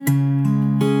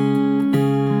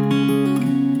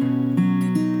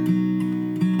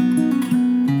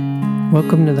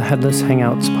Welcome to the Headless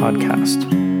Hangouts podcast.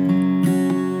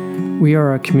 We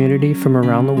are a community from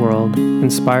around the world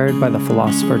inspired by the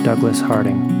philosopher Douglas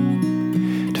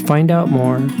Harding. To find out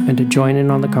more and to join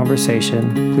in on the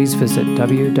conversation, please visit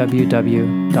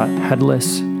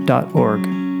www.headless.org.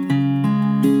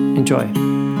 Enjoy.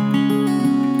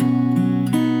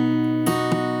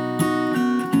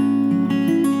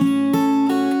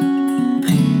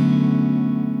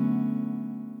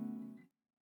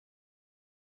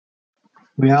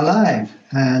 We are live,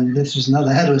 and this is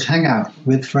another Headless Hangout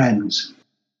with friends.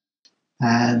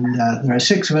 And there are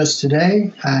 6 of us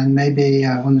today, and maybe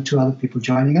 1 or 2 other people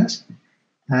joining us.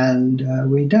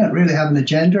 And we don't really have an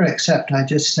agenda, except I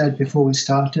just said before we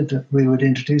started that we would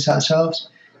introduce ourselves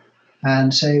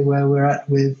and say where we're at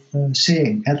with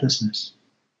seeing headlessness.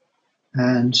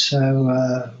 And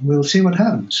so we'll see what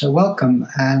happens. So welcome,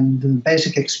 and the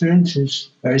basic experience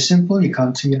is very simple. You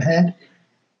can't see your head.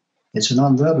 It's a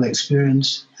non-verbal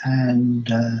experience,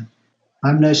 and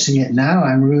I'm noticing it now.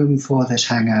 I'm room for this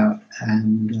hangout,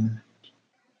 and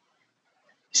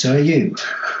so are you.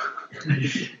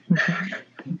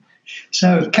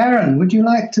 So, Karen, would you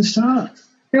like to start?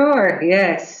 Sure,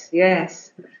 yes.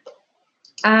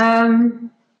 I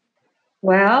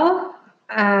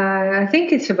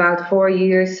think it's about 4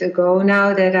 years ago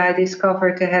now that I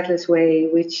discovered the Headless Way,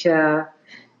 which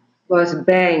was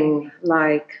bang,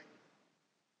 like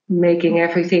making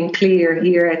everything clear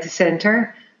here at the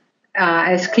center,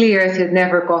 as clear as it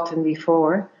never gotten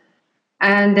before.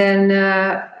 And then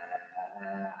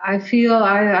I feel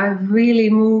I've really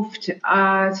moved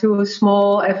through a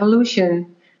small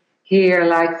evolution here,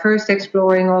 like first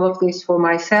exploring all of this for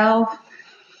myself,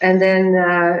 and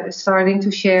then starting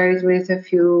to share it with a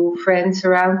few friends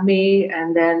around me,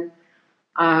 and then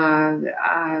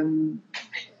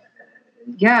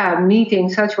meeting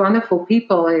such wonderful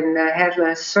people in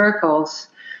headless circles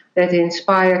that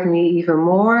inspired me even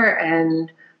more, and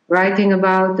writing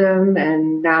about them.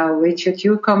 And now, Richard,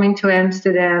 you're coming to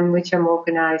Amsterdam, which I'm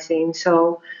organizing.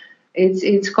 So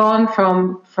it's gone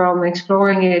from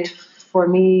exploring it for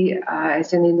me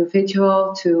as an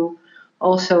individual to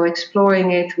also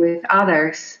exploring it with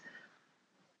others,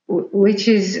 which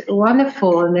is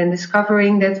wonderful. And then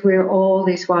discovering that we're all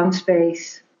this one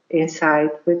space inside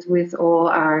with all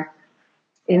our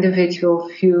individual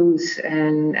views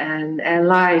and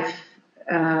life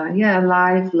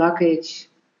luggage,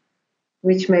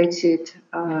 which makes it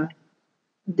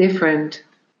different.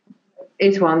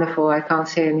 It's wonderful. I can't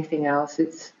say anything else.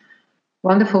 It's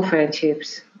wonderful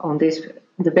friendships on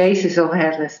the basis of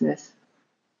headlessness.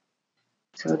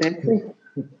 So that's it.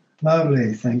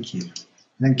 Lovely, thank you.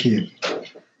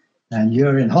 And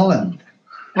you're in Holland.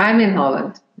 I'm in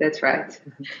Holland. That's right.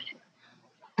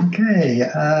 Okay,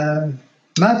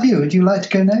 Matthew, would you like to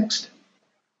go next?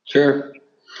 Sure.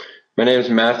 My name is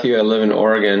Matthew. I live in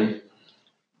Oregon,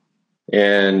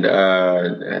 and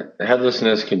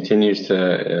headlessness continues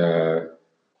to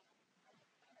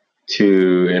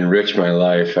enrich my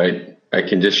life. I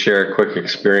can just share a quick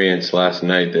experience last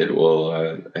night that will,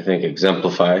 I think,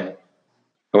 exemplify.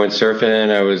 I went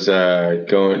surfing. I was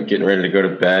getting ready to go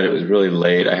to bed. It was really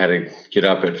late. I had to get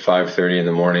up at 5:30 in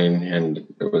the morning, and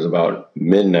it was about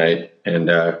midnight.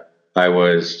 And I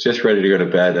was just ready to go to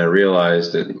bed, and I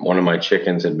realized that one of my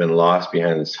chickens had been lost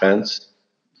behind this fence.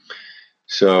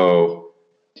 So,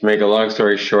 to make a long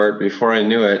story short, before I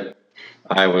knew it,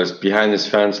 I was behind this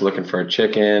fence looking for a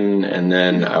chicken, and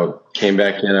then I came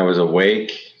back in. I was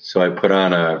awake, so I put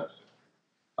on a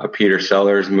Peter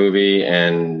Sellers movie,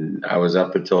 and I was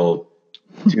up until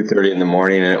 2:30 in the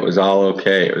morning, and it was all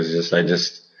okay. It was just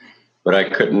but I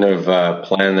couldn't have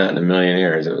planned that in a million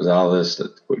years. It was all this,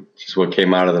 just what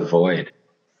came out of the void.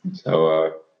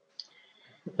 So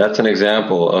that's an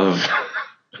example of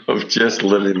just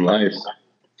living life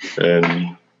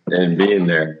and being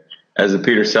there. As the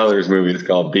Peter Sellers movie is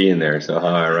called Being There, so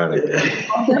how ironic.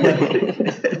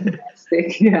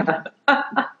 Yeah.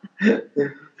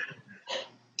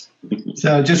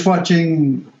 So just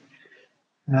watching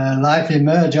life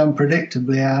emerge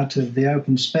unpredictably out of the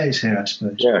open space here, I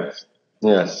suppose.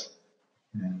 Yes.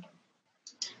 Yeah.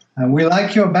 And we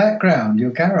like your background,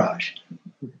 your garage.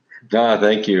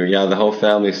 Thank you. Yeah, the whole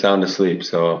family's sound asleep,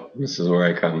 so this is where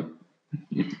I come.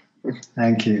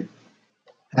 Thank you.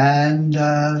 And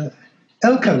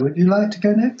Ilka, would you like to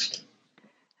go next?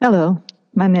 Hello,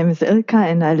 my name is Ilka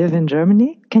and I live in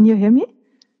Germany. Can you hear me?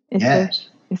 Yes.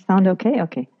 You sound okay?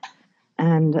 Okay.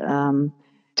 And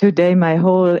today my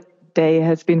whole day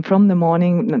has been from the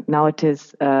morning, now it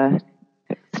is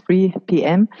 3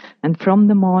 p.m. And from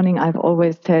the morning I've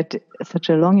always had such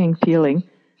a longing feeling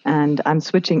and I'm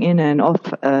switching in and off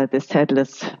this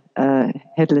headless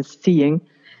seeing,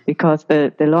 because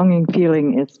the longing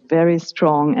feeling is very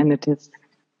strong and it is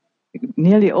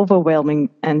nearly overwhelming.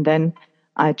 And then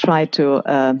I try to,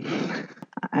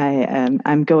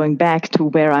 I'm going back to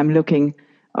where I'm looking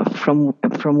from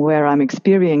where I'm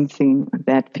experiencing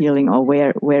that feeling, or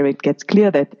where it gets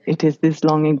clear that it is this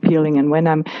longing feeling. And when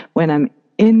I'm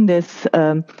in this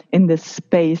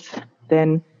space,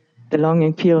 then the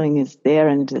longing feeling is there,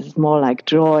 and it is more like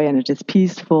joy, and it is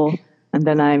peaceful. And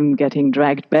then I'm getting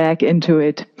dragged back into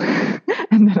it,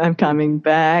 and then I'm coming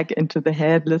back into the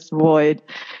headless void,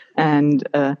 and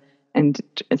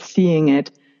seeing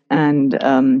it.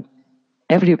 And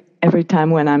every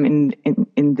time when I'm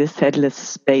in this headless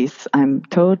space, I'm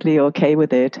totally okay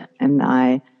with it, and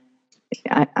I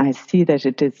see that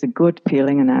it is a good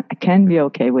feeling, and I can be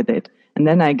okay with it. And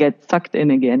then I get sucked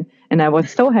in again. And I was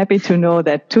so happy to know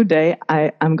that today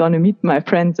I'm going to meet my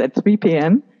friends at 3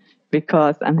 p.m.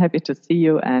 because I'm happy to see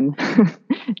you and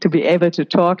to be able to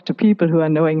talk to people who are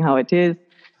knowing how it is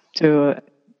to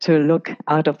look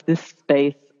out of this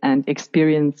space and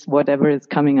experience whatever is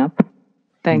coming up.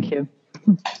 Thank you.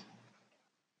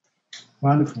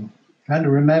 Wonderful.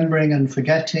 And remembering and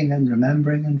forgetting and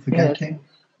remembering and forgetting.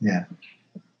 Yes.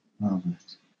 Yeah.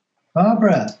 Marvelous.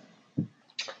 Barbara.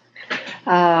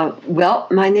 Well,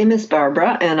 my name is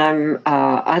Barbara, and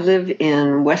I live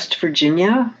in West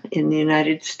Virginia in the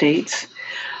United States.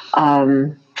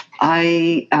 I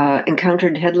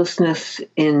encountered headlessness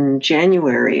in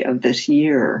January of this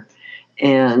year,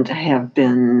 and have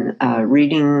been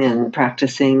reading and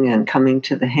practicing and coming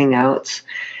to the Hangouts.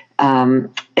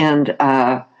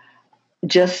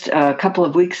 Just a couple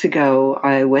of weeks ago,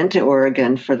 I went to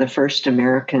Oregon for the first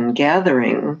American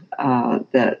gathering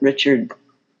that Richard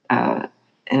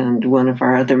and one of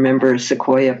our other members,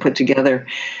 Sequoia, put together.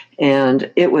 And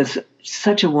it was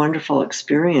such a wonderful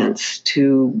experience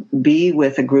to be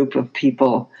with a group of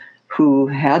people who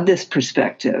had this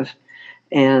perspective.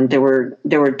 And there were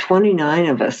 29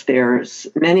 of us there,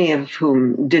 many of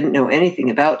whom didn't know anything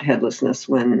about headlessness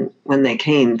when they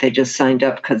came. They just signed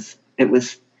up because it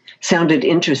sounded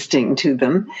interesting to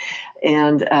them.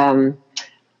 And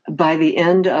by the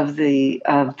end of the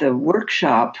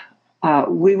workshop,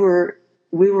 we were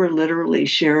literally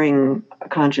sharing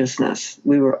consciousness.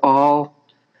 We were all,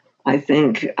 I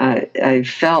think, I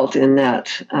felt in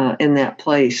that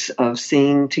place of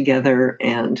seeing together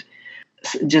and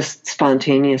just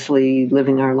spontaneously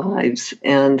living our lives.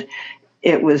 And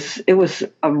it was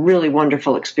a really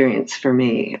wonderful experience for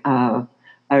me. I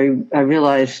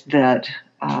realized that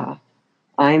I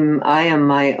am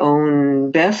my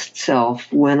own best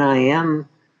self when I am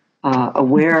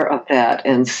aware of that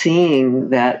and seeing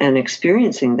that and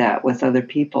experiencing that with other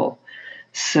people.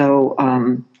 So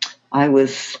I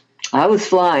was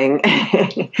flying.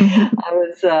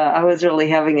 I was really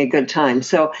having a good time.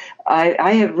 So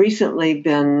I have recently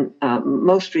been,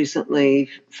 most recently,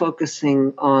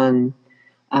 focusing on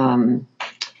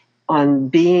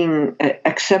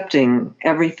accepting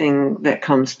everything that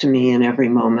comes to me in every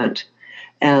moment,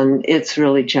 and it's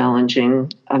really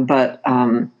challenging. But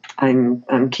I'm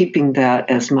keeping that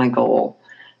as my goal,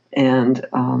 and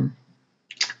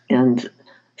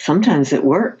sometimes it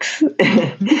works.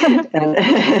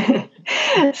 And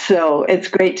so it's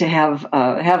great to have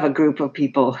a group of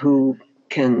people who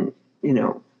can,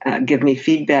 give me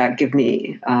feedback, give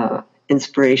me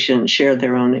inspiration, share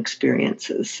their own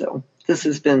experiences. So this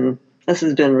has been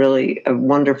really a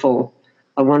wonderful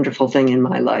thing in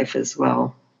my life as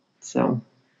well. So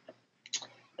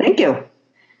thank you.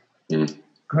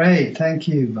 Great, thank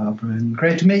you, Barbara, and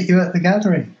great to meet you at the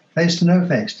gathering, face to no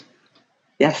face.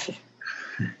 Yes.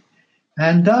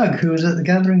 And Doug, who was at the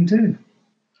gathering too.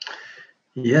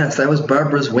 Yes, I was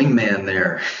Barbara's wingman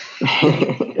there.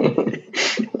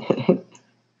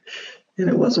 And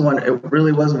it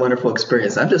really was a wonderful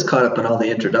experience. I'm just caught up in all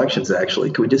the introductions,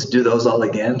 actually. Could we just do those all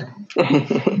again?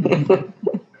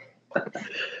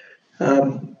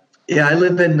 I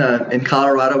live in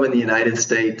Colorado in the United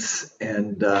States,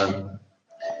 and one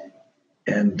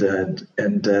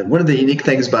of the unique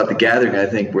things about the gathering, I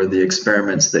think, were the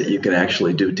experiments that you can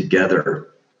actually do together.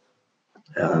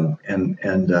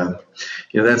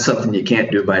 That's something you can't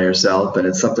do by yourself, and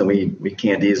it's something we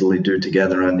can't easily do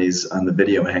together on the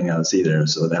video hangouts either.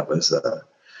 So that was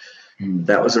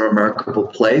a remarkable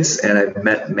place, and I've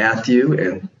met Matthew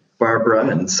and Barbara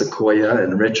and Sequoia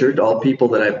and Richard, all people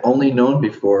that I've only known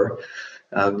before,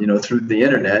 through the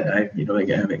internet.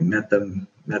 Having met them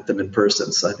in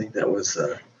person. So I think that was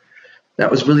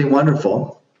really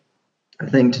wonderful, a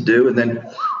thing to do, and then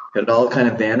it all kind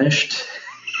of vanished.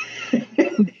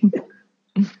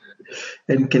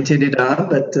 and continued on.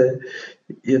 But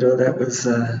that was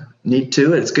neat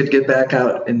too. It's good to get back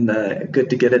out and good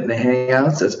to get it in the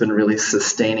Hangouts. It's been really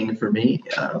sustaining for me.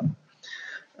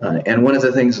 And one of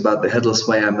the things about the Headless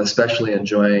Way I'm especially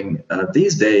enjoying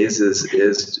these days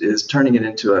is turning it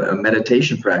into a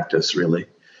meditation practice, really,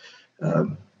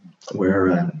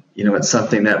 where it's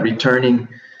something that returning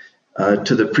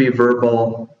to the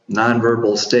pre-verbal,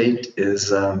 non-verbal state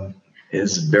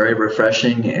is very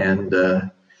refreshing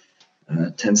and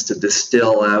tends to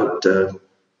distill out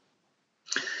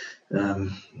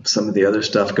some of the other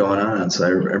stuff going on. So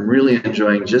I'm really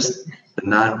enjoying just the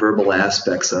nonverbal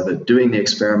aspects of it, doing the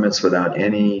experiments without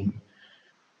any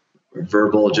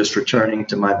verbal, just returning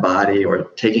to my body or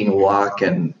taking a walk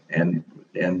and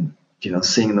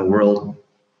seeing the world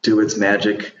do its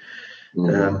magic,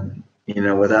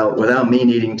 without me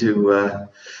needing to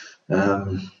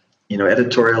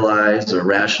editorialize or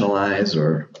rationalize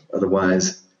or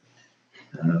otherwise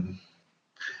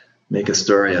make a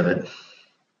story of it.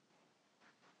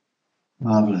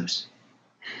 Marvelous.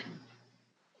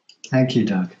 Thank you,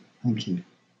 Doug. Thank you.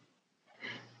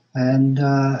 And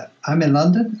I'm in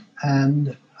London,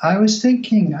 and I was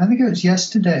thinking, I think it was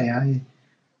yesterday,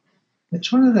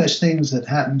 it's one of those things that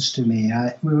happens to me.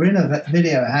 We were in a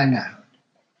video hangout,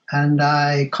 and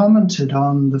I commented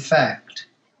on the fact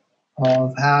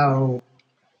of how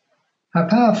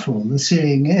powerful the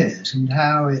seeing is and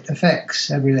how it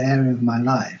affects every area of my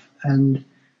life. And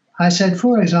I said,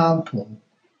 for example,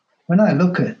 when I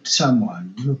look at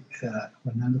someone,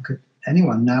 when I look at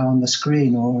anyone now on the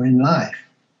screen or in life,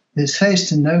 there's face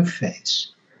to no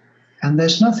face, and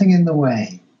there's nothing in the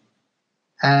way.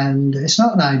 And it's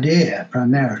not an idea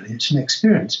primarily, it's an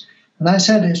experience. And I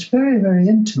said it's very, very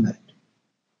intimate.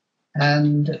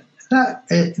 And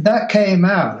that came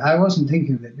out. I wasn't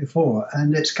thinking of it before,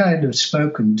 and it's kind of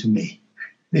spoken to me.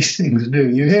 These things do.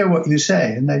 You hear what you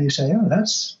say, and then you say, oh,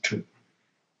 that's true.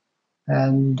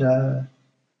 And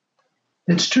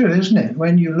it's true, isn't it?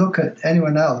 When you look at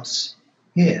anyone else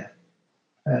here,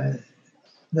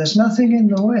 there's nothing in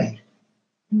the way.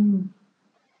 Mm.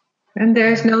 And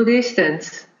there's no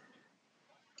distance.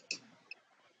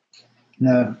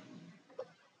 No.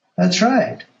 That's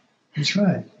right. That's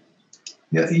right.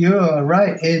 You're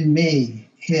right in me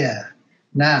here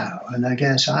now, and I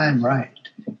guess I'm right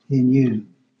in you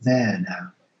there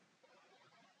now.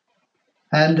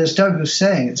 And as Doug was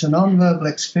saying, it's a non-verbal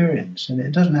experience, and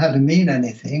it doesn't have to mean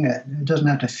anything. It doesn't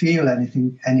have to feel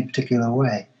anything any particular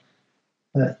way.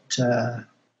 But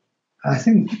I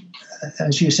think,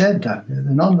 as you said, Doug,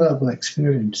 the non-verbal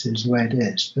experience is the way it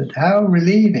is. But how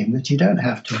relieving that you don't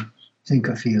have to think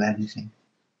or feel anything.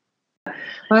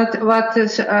 What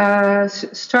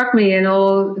struck me in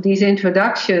all these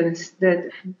introductions,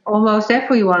 that almost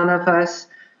every one of us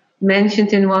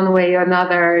mentioned in one way or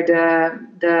another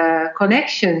the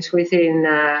connections within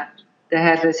the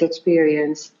Headless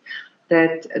experience.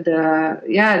 That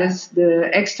that's the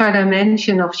extra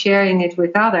dimension of sharing it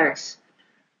with others,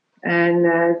 and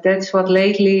that's what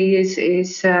lately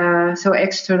is so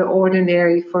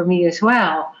extraordinary for me as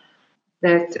well.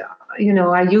 That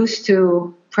I used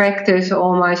to practice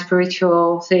all my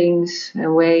spiritual things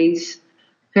and ways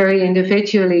very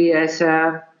individually as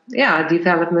a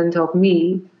development of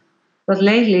me. But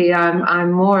lately,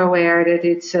 I'm more aware that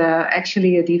it's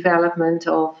actually a development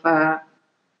of a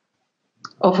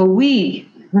we,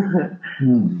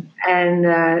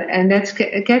 and that's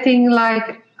getting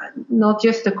like not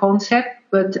just a concept,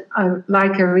 but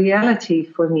like a reality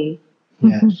for me.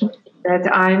 Yes. That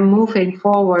I'm moving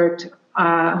forward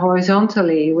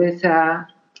horizontally with a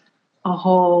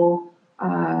whole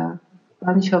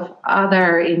bunch of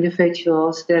other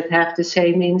individuals that have the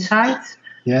same insights.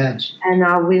 Yes. And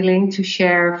are willing to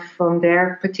share from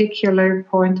their particular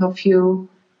point of view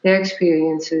their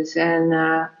experiences, and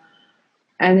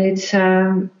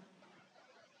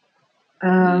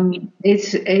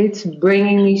it's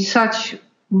bringing me such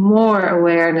more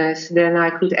awareness than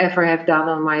I could ever have done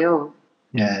on my own.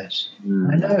 Yes,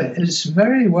 I know it. It's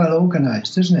very well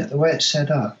organized, isn't it? The way it's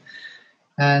set up,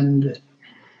 and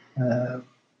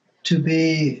to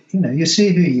be, you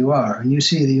see who you are, and you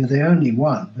see that you're the only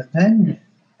one, but then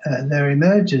there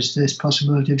emerges this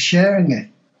possibility of sharing it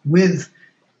with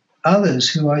others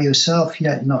who are yourself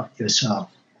yet not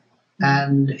yourself.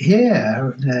 And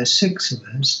here there's 6 of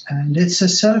us, and it's a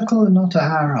circle and not a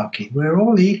hierarchy. We're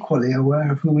all equally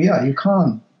aware of who we are. You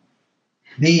can't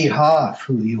be half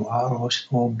who you are,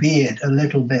 or be it a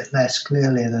little bit less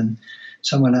clearly than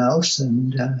someone else.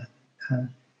 And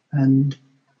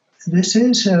this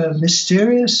is a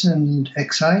mysterious and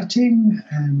exciting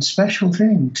and special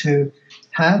thing to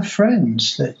have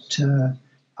friends that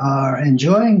are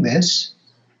enjoying this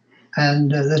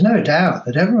And there's no doubt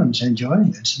that everyone's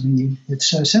enjoying this. I mean, it's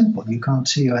so simple. You can't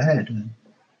see your head.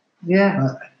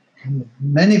 Yeah.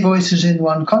 Many voices in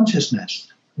one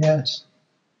consciousness. Yes.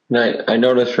 I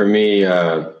noticed for me,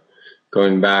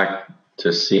 going back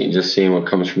to seeing what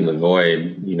comes from the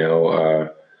void,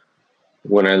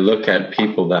 when I look at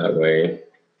people that way,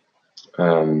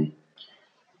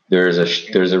 there's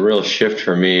a real shift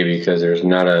for me, because there's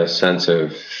not a sense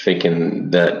of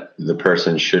thinking that the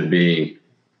person should be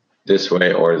this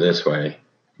way or this way.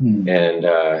 And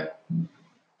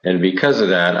because of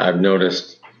that, I've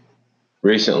noticed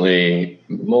recently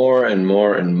more and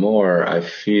more and more, I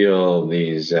feel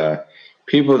these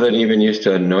people that even used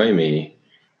to annoy me.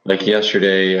 Like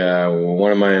yesterday,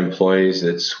 one of my employees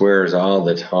that swears all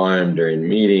the time during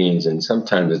meetings, and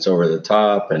sometimes it's over the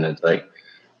top, and it's like,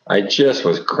 I just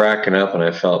was cracking up, and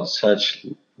I felt such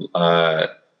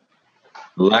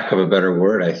lack of a better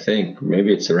word, I think,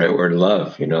 maybe it's the right word,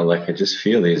 love, like I just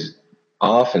feel these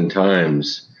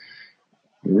oftentimes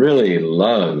really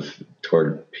love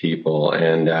toward people.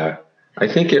 And I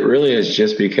think it really is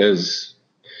just because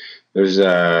there's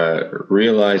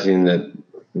realizing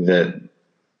that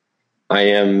I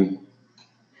am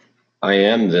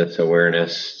this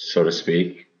awareness, so to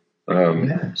speak.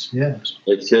 Yes.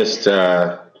 It's just,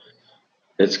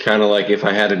 it's kind of like, if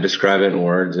I had to describe it in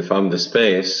words, if I'm the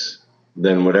space,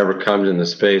 then whatever comes in the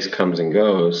space comes and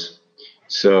goes.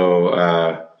 So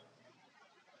I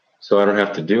don't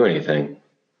have to do anything.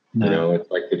 No. It's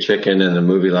like the chicken in the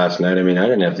movie last night. I mean, I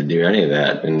didn't have to do any of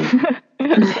that. And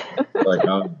like,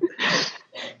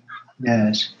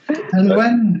 yes. And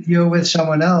when you're with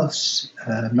someone else,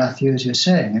 Matthew, as you're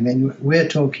saying, I mean, we're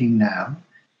talking now,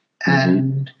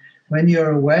 and when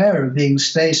you're aware of being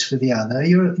space for the other,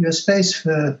 you're space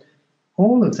for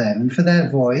all of them, and for their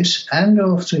voice, and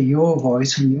also your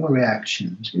voice and your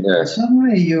reactions. Yes.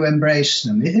 Suddenly you embrace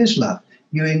them. It is love.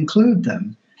 You include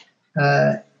them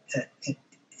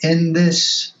in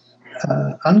this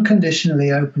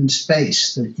unconditionally open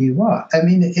space that you are. I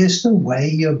mean, it is the way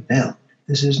you're built.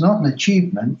 This is not an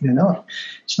achievement.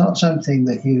 It's not something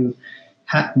that you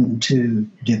happen to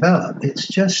develop. It's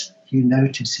just you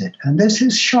notice it. And this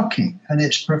is shocking, and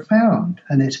it's profound,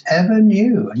 and it's ever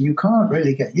new, and you can't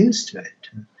really get used to it.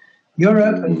 You're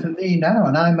open for me now,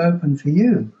 and I'm open for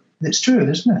you. It's true,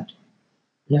 isn't it?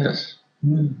 Yes.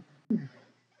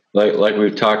 Like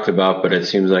we've talked about, but it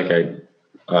seems like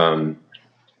I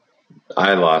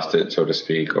lost it, so to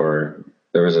speak, or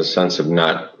there was a sense of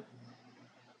not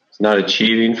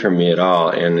achieving for me at all,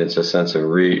 and it's a sense of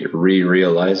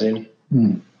realizing,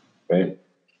 right?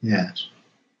 Yes.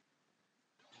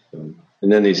 And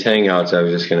then these hangouts, I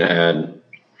was just going to add,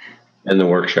 and the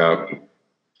workshop,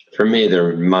 for me,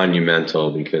 they're monumental,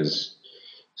 because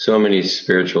so many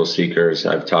spiritual seekers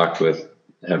I've talked with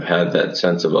have had that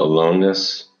sense of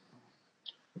aloneness,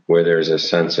 where there's a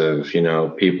sense of,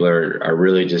 people are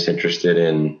really just interested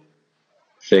in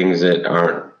things that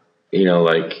aren't,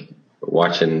 like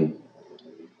watching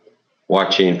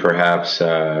perhaps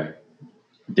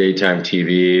daytime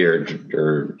TV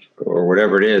or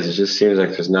whatever it is. It just seems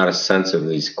like there's not a sense of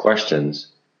these questions.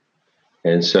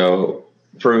 And so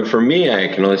for me, I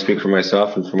can only speak for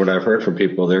myself, and from what I've heard from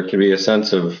people, there can be a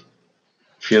sense of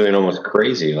feeling almost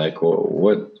crazy, like,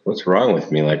 well, what's wrong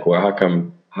with me? Like, well, how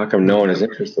come no one is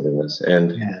interested in this?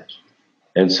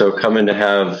 And so coming to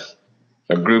have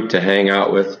a group to hang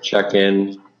out with, check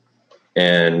in,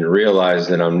 and realize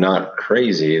that I'm not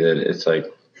crazy, that it's like,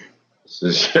 this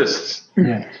is just,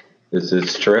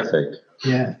 it's terrific.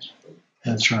 Yes,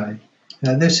 that's right.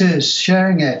 This is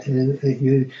sharing it.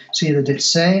 You see that it's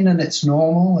sane and it's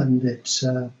normal, and it's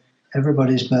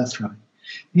everybody's birthright.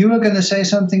 You were going to say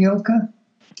something, Ilka?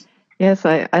 Yes,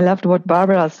 I loved what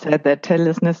Barbara said, that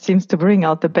taillessness seems to bring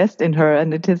out the best in her,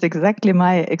 and it is exactly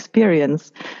my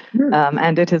experience.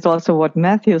 And it is also what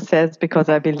Matthew says, because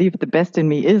I believe the best in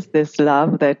me is this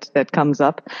love that comes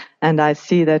up. And I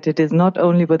see that it is not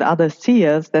only with other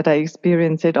seers that I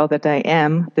experience it, or that I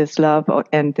am this love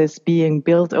and this being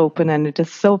built open. And it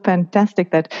is so fantastic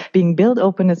that being built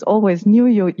open is always new.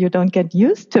 You don't get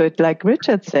used to it, like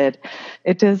Richard said.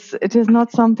 It is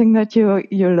not something that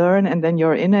you learn and then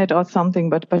you're in it or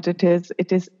something, but it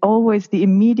is always the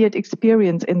immediate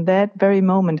experience in that very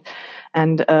moment.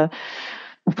 And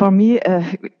for me,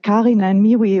 Karin and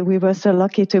me, we were so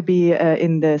lucky to be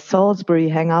in the Salisbury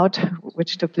hangout,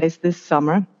 which took place this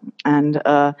summer. And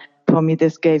for me,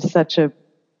 this gave such a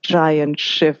giant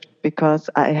shift, because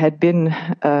I had been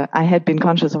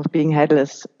conscious of being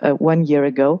headless 1 year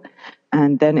ago,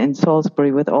 and then in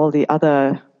Salisbury with all the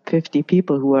other 50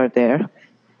 people who were there.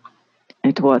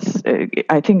 It was,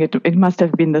 I think it must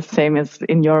have been the same as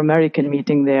in your American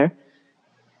meeting there.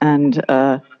 And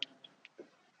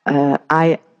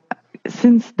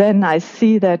since then I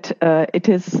see that it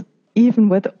is even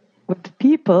with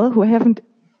people who haven't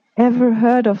ever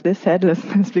heard of this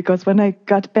headlessness, because when I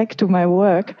got back to my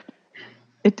work,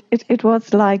 it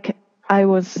was like I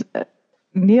was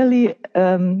nearly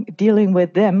dealing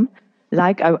with them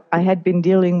like I had been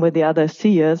dealing with the other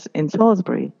seers in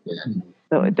Salisbury. Yeah.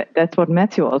 So that's what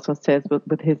Matthew also says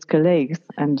with his colleagues.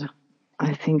 And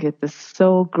I think it is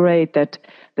so great that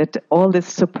all this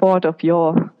support of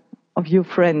you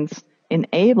friends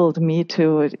enabled me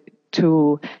to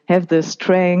have the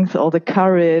strength or the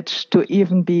courage to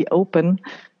even be open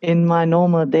in my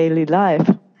normal daily life.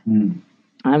 Mm.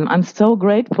 I'm so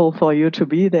grateful for you to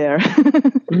be there.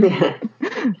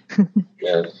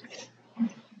 Yes.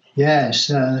 Yes,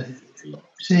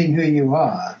 seeing who you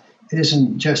are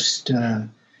isn't just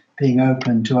being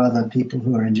open to other people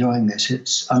who are enjoying this.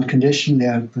 It's unconditionally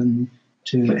open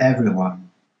to everyone.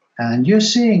 And you're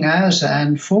seeing as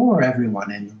and for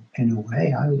everyone in a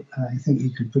way. I think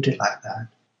you could put it like that.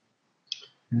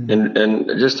 And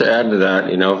just to add to that,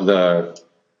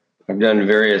 I've done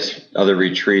various other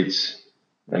retreats.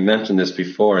 I mentioned this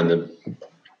before, and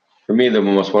for me, the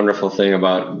most wonderful thing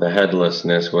about the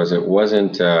headlessness was it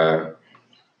wasn't a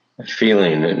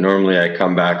feeling. Normally, I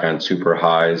come back on super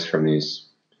highs from these,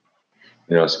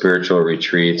 spiritual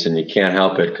retreats, and you can't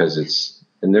help it because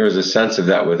and there was a sense of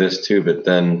that with this too, but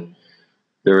then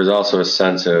there was also a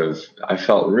sense of, I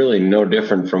felt really no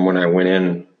different from when I went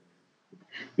in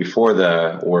before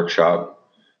the workshop,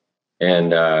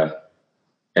 and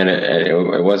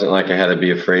it wasn't like I had to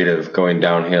be afraid of going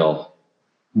downhill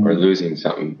or losing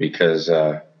something, because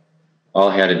all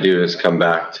I had to do is come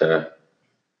back to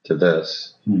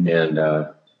this, and I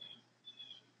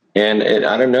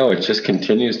don't know, it just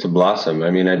continues to blossom.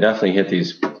 I mean, I definitely hit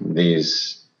these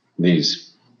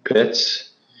pits,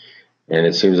 and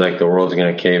it seems like the world's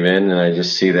going to cave in, and I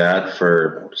just see that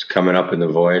for coming up in the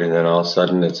void, and then all of a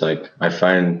sudden it's like I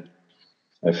find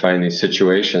these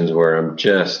situations where I'm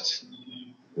just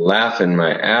laughing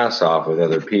my ass off with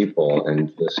other people,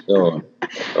 and just oh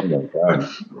my God,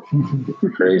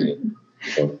 it's crazy.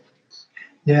 So.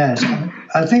 Yes,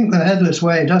 I think the Headless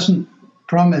Way doesn't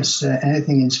promise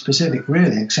anything in specific,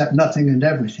 really, except nothing and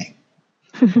everything.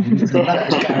 So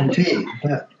that's guaranteed.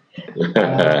 But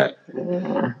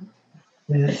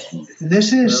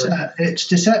this is, it's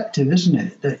deceptive, isn't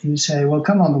it? That you say, well,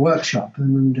 come on the workshop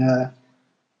and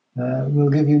we'll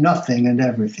give you nothing and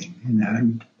everything,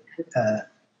 And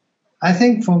I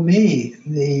think for me,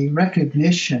 the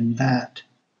recognition that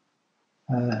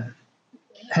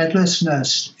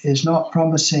headlessness is not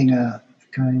promising a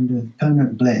kind of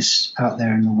permanent bliss out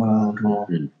there in the world or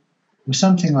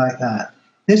something like that.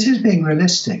 This is being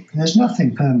realistic. There's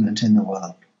nothing permanent in the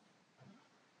world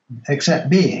except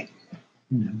being,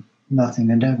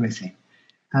 nothing and everything.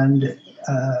 And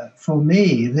for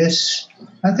me, this,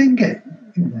 I think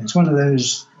it's one of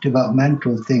those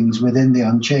developmental things within the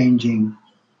unchanging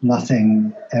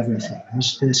nothing, everything.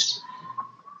 There's this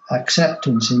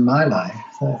acceptance in my life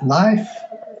that life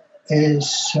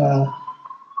is,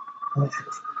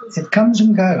 it comes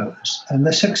and goes, and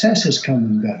the successes come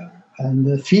and go, and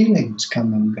the feelings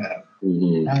come and go.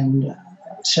 Mm-hmm. And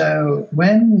so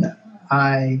when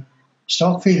I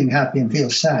stop feeling happy and feel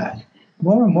sad,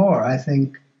 more and more I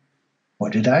think,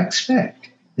 what did I expect?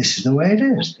 This is the way it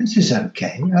is. This is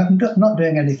okay. I'm not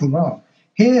doing anything wrong.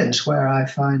 Here's where I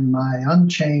find my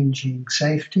unchanging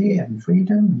safety and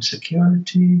freedom and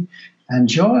security and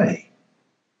joy.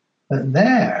 But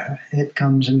there it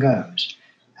comes and goes.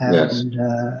 And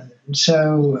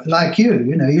so like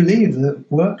you leave the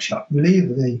workshop, you leave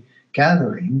the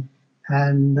gathering,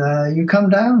 and you come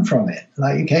down from it,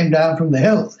 like you came down from the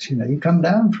hills, you come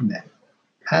down from it.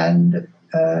 And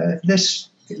this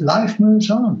life moves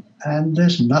on, and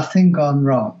there's nothing gone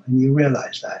wrong. And you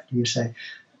realize that. You say,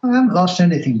 I haven't lost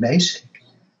anything basic.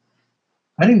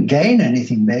 I didn't gain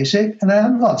anything basic, and I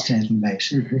haven't lost anything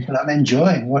basic. But I'm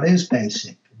enjoying what is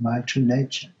basic, my true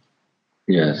nature.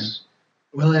 Yes.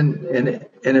 Well, and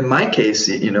in my case,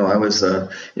 I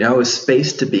was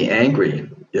spaced to be angry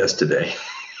yesterday.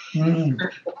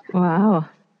 Wow.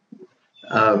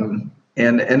 And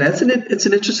it's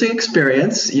an interesting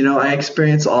experience. I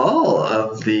experience all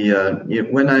of the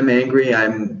when I'm angry,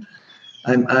 I'm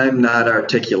not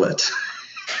articulate.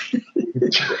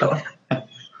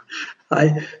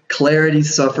 Clarity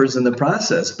suffers in the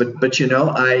process, but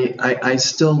I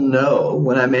still know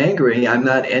when I'm angry, I'm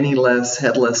not any less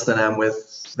headless than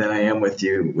I am with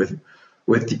you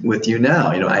with you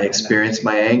now. I experience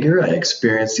my anger, I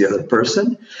experience the other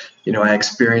person, I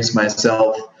experience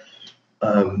myself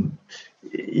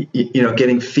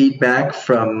getting feedback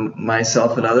from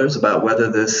myself and others about whether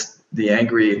the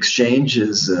angry exchange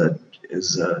is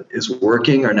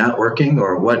working or not working,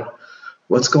 or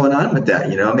what's going on with that.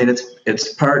 I mean,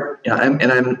 it's part.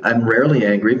 I'm rarely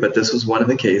angry, but this was one of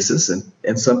the cases,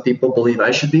 and some people believe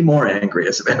I should be more angry.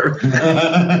 As a matter of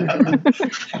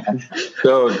fact.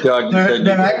 So, Doug,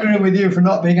 they're angry with you for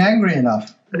not being angry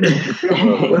enough.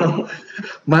 Well,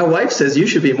 my wife says you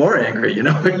should be more angry.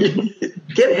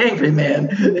 Get angry, man.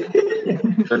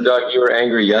 So, Doug, you were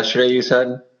angry yesterday, you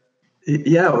said?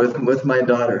 Yeah, with my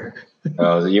daughter.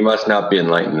 Oh, you must not be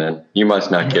enlightened then. You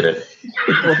must not get it.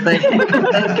 Well, thank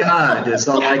God. That's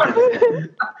all I can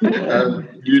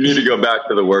say. You need to go back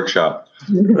to the workshop.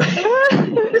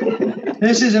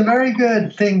 This is a very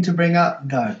good thing to bring up,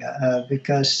 Doug,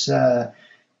 because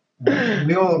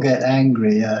we all get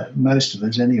angry, most of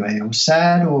us anyway, or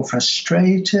sad or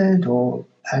frustrated.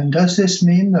 And does this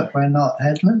mean that we're not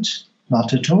headless?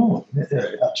 Not at all.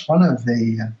 That's one of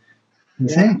the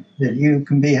things, that you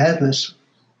can be headless.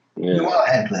 Yeah. You are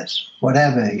headless,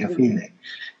 whatever you're feeling.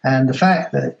 And the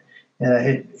fact that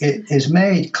it is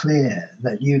made clear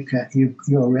that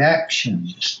your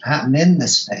reactions happen in the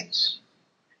space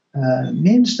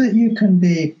means that you can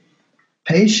be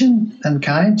patient and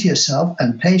kind to yourself,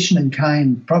 and patient and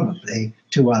kind probably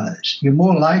to others. You're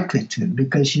more likely to,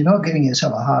 because you're not giving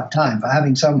yourself a hard time for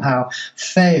having somehow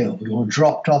failed or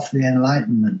dropped off the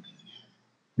enlightenment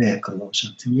vehicle or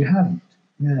something. You haven't.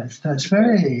 Yes, that's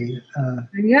very...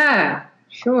 Yeah,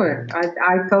 sure.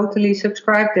 I totally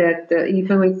subscribe that.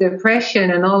 Even with depression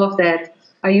and all of that,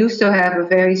 I used to have a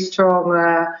very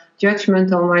strong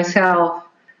judgment on myself.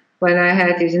 When I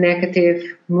had these negative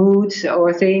moods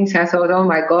or things, I thought, oh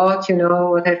my God,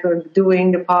 what have I been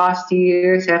doing the past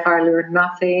years? Have I learned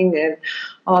nothing? And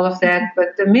all of that.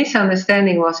 But the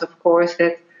misunderstanding was, of course,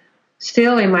 that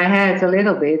still in my head a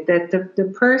little bit, that the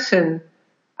person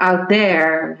out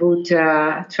there would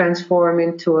transform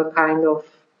into a kind of,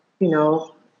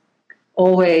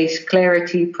 always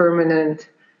clarity, permanent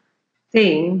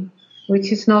thing,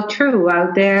 which is not true.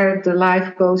 Out there, the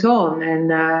life goes on,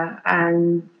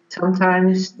 and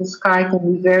sometimes the sky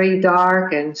can be very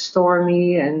dark and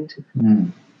stormy and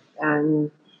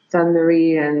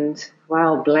thundery and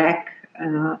black,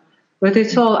 but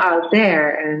it's all out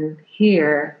there, and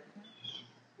here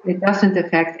it doesn't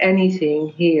affect anything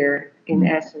here. In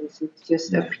essence, it's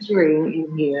just appearing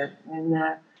in here, and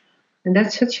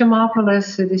that's such a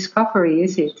marvelous discovery,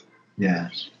 is it?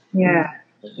 Yes. Yeah.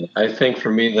 I think for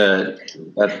me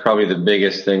that's probably the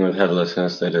biggest thing with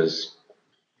headlessness that has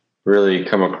really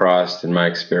come across in my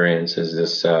experience is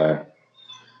this that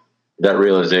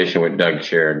realization what Doug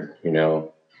shared. And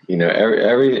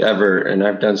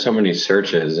I've done so many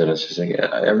searches, and it's just like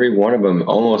every one of them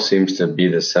almost seems to be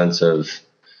the sense of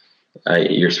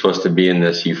you're supposed to be in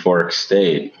this euphoric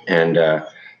state, and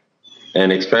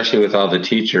especially with all the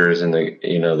teachers and the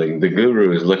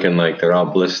gurus looking like they're all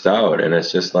blissed out, and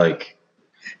it's just like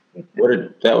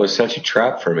that was such a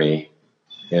trap for me,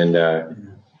 and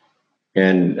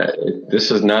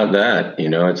this is not that.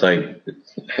 It's like,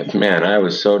 man, I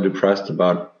was so depressed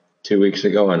about 2 weeks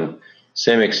ago, and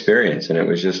same experience, and it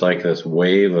was just like this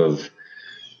wave of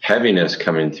heaviness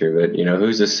coming through. But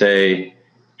who's to say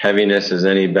heaviness is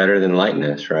any better than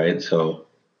lightness, right? So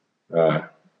that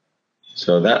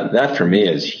for me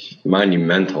is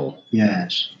monumental.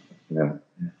 Yes. Yeah.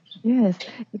 Yes,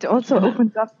 it also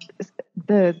opens up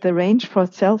the range for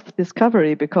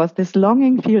self-discovery, because this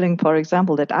longing feeling, for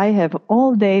example, that I have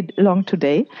all day long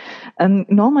today, and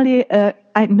normally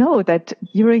I know that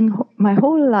during my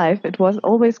whole life it was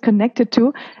always connected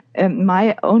to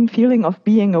my own feeling of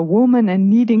being a woman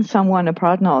and needing someone, a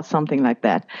partner or something like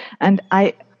that. And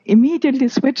I immediately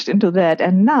switched into that.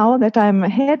 And now that I'm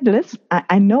headless,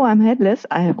 I know I'm headless.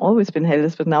 I have always been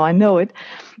headless, but now I know it.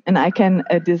 And I can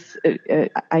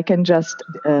just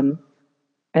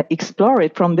explore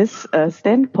it from this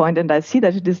standpoint, and I see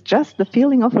that it is just the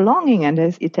feeling of longing, and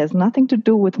it has nothing to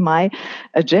do with my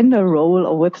gender role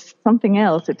or with something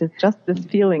else. It is just this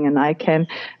feeling, and I can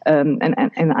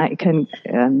I can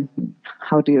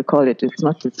how do you call it? It's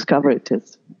not discover, it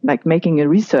is like making a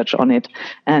research on it.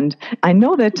 And I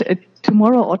know that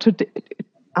tomorrow or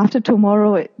after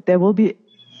tomorrow there will be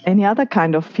any other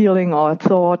kind of feeling or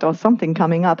thought or something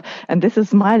coming up, and this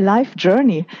is my life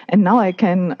journey. And now I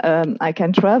can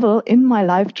travel in my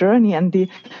life journey, and the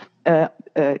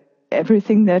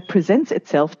everything that presents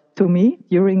itself to me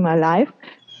during my life,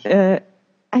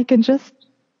 I can just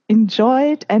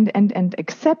enjoy it and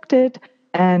accept it,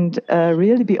 and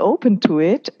really be open to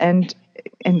it. And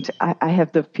I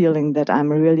have the feeling that I'm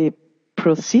really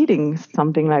proceeding,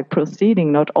 something like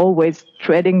proceeding, not always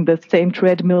treading the same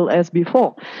treadmill as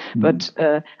before, but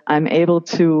I'm able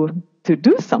to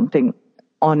do something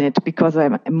on it because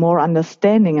I'm more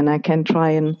understanding, and I can try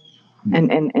and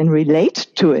relate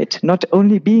to it, not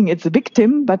only being its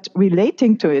victim, but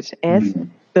relating to it as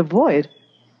the void.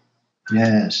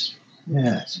 Yes.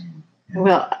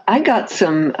 Well, I got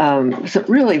some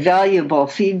really valuable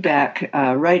feedback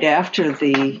right after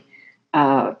the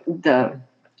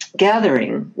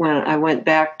gathering when I went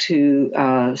back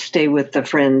to stay with the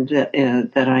friend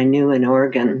that I knew in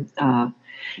Oregon,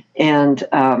 and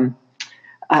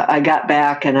I got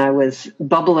back and I was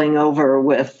bubbling over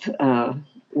with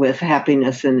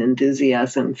happiness and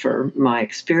enthusiasm for my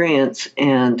experience,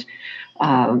 and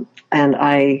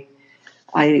I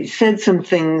said some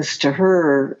things to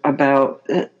her about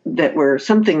that were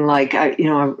something like, I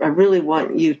really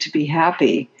want you to be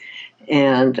happy.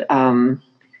 And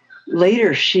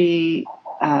later she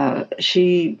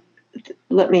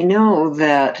let me know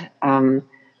that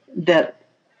that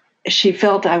she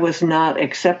felt I was not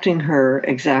accepting her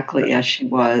exactly as she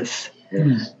was,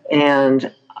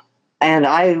 and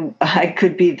I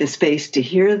could be the space to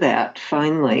hear that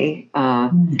finally,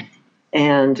 and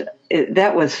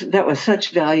that was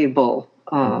such valuable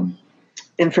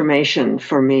information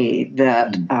for me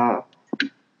that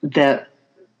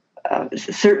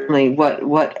certainly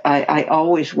what I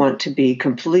always want to be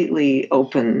completely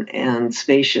open and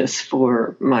spacious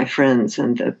for my friends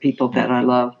and the people that I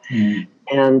love,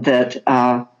 and that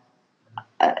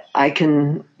I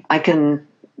can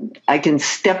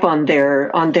step on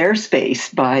their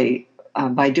space by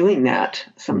doing that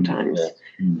sometimes.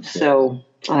 So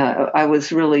I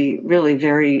was really, really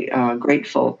very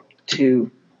grateful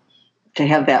to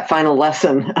have that final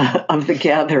lesson of the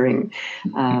gathering,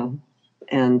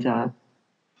 and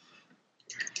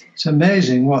it's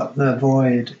amazing what the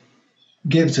void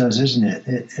gives us, isn't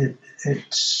it?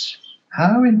 It's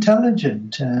how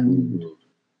intelligent and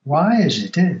wise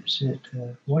it is.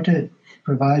 What it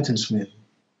provides us with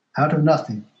out of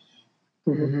nothing.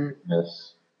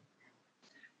 Yes.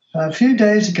 A few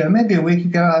days ago, maybe a week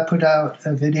ago, I put out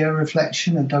a video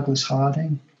reflection of Douglas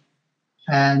Harding,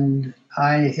 and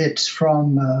it's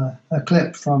from a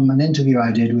clip from an interview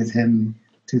I did with him,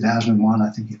 2001, I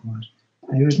think it was.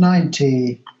 He was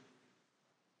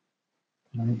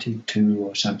 92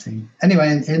 or something.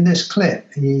 Anyway, in this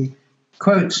clip, he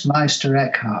quotes Meister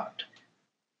Eckhart,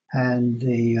 and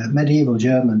the medieval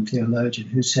German theologian,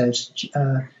 who says,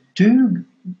 do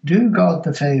God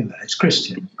the favor, it's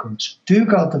Christian, of course, do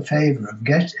God the favor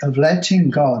of letting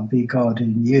God be God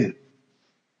in you.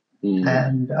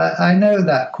 And I know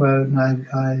that quote, and I've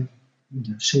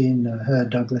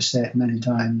heard Douglas say it many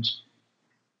times,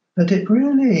 but it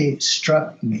really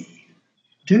struck me.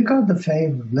 Do God the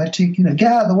favor of letting, get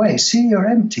out of the way, see you're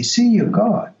empty, see you're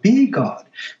God, be God.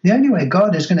 The only way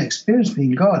God is going to experience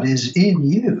being God is in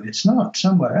you, it's not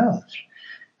somewhere else.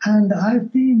 And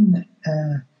I've been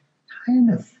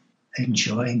kind of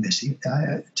enjoying this.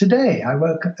 Today I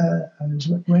was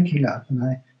waking up and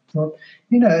I thought,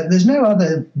 there's no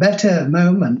other better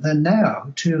moment than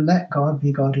now to let God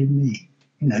be God in me,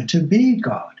 to be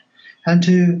God, and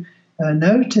to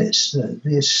notice that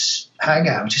this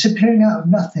hangout is appearing out of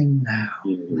nothing now,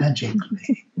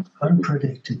 magically,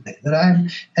 unpredictably, that I'm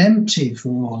empty for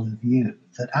all of you,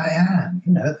 that I am,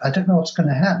 I don't know what's going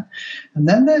to happen. And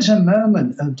then there's a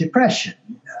moment of depression,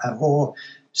 or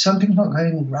something's not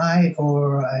going right,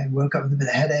 or I woke up with a bit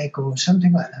of headache, or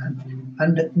something like that.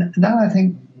 And now I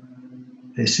think,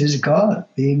 this is God,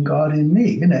 being God in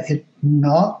me. It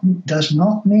does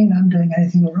not mean I'm doing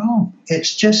anything wrong.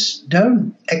 It's just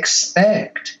don't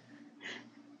expect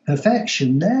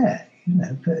perfection there.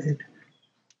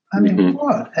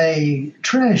 What a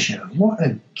treasure, what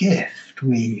a gift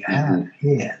we have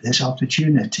here, this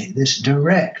opportunity, this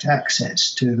direct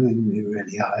access to who we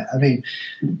really are.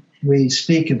 We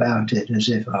speak about it as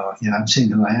if, I'm seeing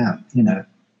who I am,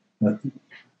 but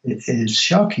it is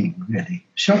shocking, really.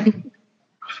 Shocking.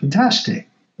 Fantastic.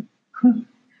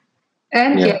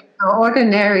 And yet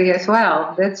ordinary as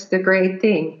well. That's the great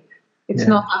thing. It's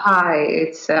not a high.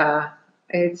 It's the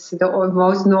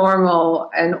most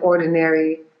normal and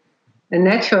ordinary and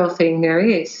natural thing there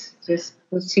is. Just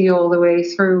to see all the way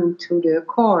through to the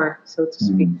core, so to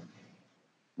speak.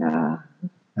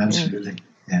 Absolutely.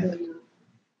 Yeah.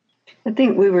 I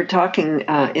think we were talking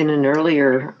in an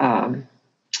earlier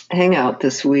hangout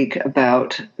this week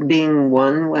about being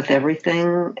one with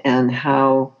everything, and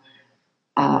how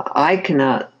I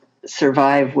cannot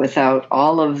survive without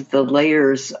all of the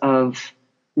layers of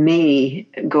me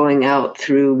going out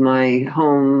through my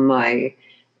home, my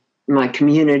my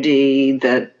community,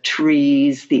 the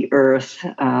trees, the earth,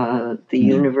 the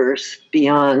universe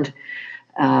beyond,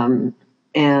 and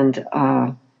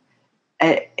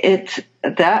it's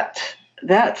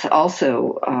that's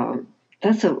also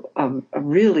that's a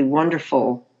really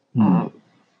wonderful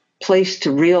place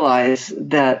to realize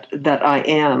that I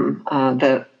am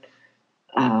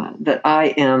that I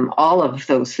am all of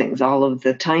those things, all of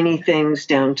the tiny things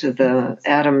down to the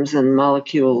atoms and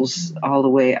molecules, all the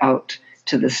way out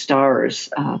to the stars.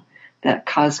 That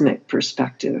cosmic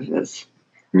perspective is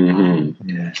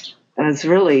is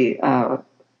really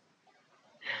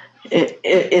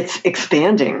it's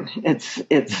expanding.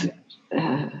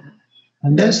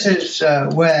 And this is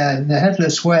where the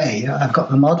Headless Way, I've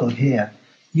got the model here,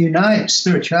 unites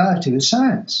spirituality with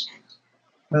science.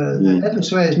 The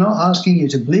Headless Way is not asking you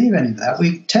to believe any of that.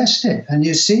 We test it, and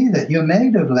you see that you're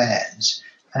made of layers,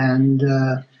 and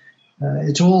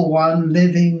it's all one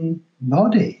living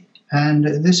body. And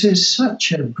this is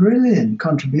such a brilliant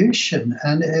contribution,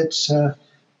 and it's,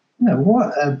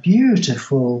 what a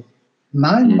beautiful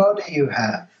mind body you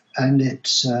have, and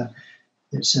it's a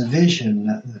vision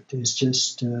that is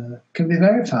just can be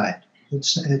verified.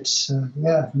 It's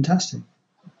fantastic.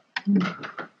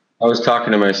 I was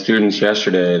talking to my students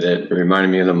yesterday that reminded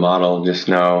me of the model just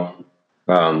now.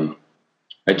 I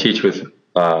teach with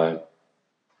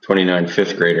 29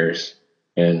 fifth graders,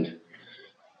 and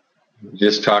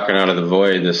just talking out of the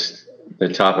void,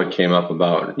 the topic came up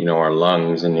about, our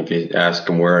lungs, and if you ask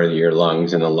them where are your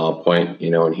lungs, and they'll all point,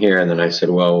 in here, and then I said,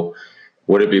 well,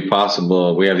 would it be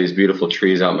possible, we have these beautiful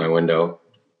trees out my window,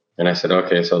 and I said,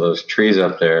 okay, so those trees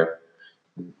up there,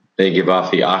 they give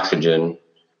off the oxygen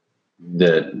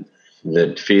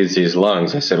that feeds these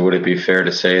lungs. I said, would it be fair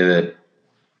to say that,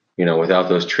 without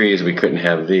those trees, we couldn't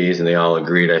have these? And they all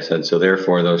agreed. I said, so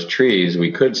therefore those trees,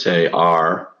 we could say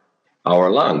are our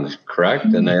lungs, correct?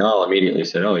 And they all immediately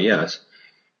said, oh, yes.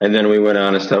 And then we went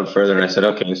on a step further, and I said,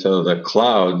 okay, so the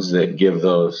clouds that give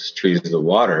those trees the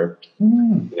water,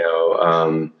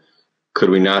 could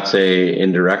we not say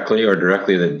indirectly or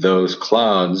directly that those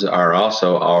clouds are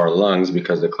also our lungs,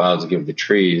 because the clouds give the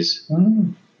trees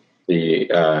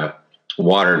the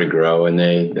water to grow? And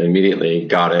they immediately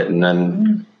got it. And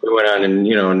then we went on and,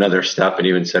 another step, and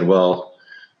even said, well,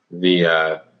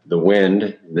 the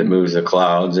wind that moves the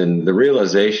clouds, and the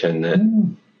realization that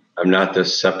I'm not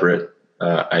this separate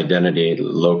identity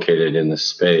located in the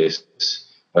space,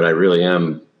 but I really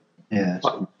am. Yes.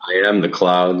 I am the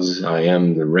clouds, I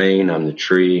am the rain, I'm the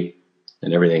tree,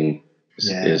 and everything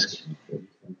is.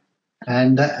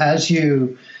 And as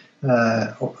you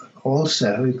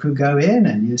also, you could go in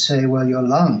and you say, well, your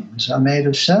lungs are made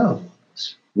of cells.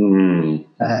 And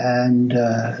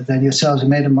then your cells are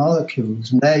made of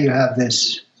molecules. And there you have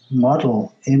this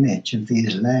model image of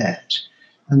these layers.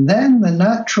 And then the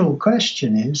natural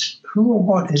question is, who or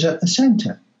what is at the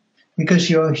center? Because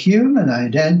your human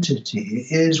identity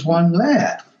is one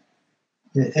layer.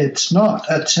 It's not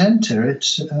at center,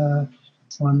 it's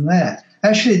one layer.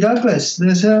 Actually, Douglas,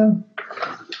 there's a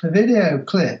video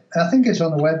clip, I think it's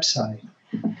on the website.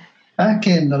 Back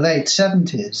in the late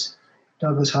 70s,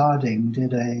 Douglas Harding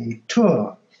did a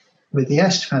tour with the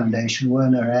EST Foundation,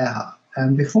 Werner Erhard.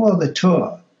 And before the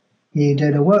tour, he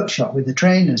did a workshop with the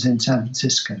trainers in San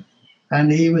Francisco. And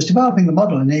he was developing the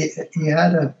model, and he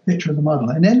had a picture of the model.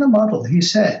 And in the model, he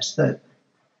says that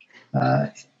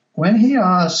when he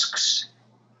asks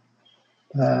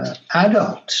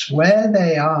adults where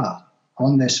they are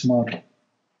on this model,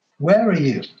 where are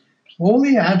you? All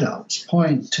the adults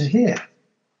point to here,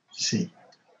 see.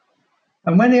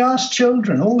 And when he asked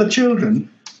children, all the children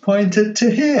pointed to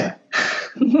here.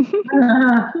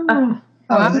 The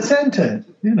center,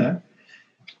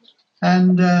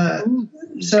 And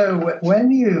so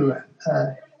when you,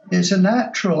 it's a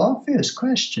natural, obvious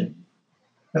question.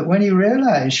 But when you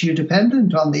realize you're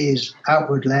dependent on these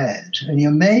outward layers and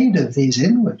you're made of these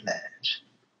inward layers,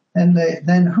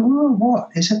 then who or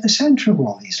what is at the center of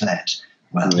all these layers?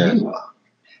 Well, you are.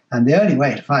 And the only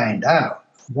way to find out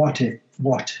what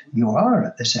you are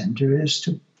at the center is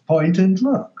to point and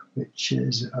look, which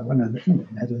is one of the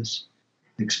Headless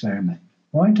experiment.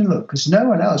 Point and look, because no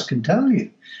one else can tell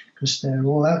you, because they're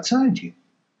all outside you.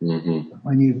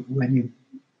 When you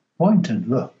point and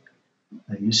look,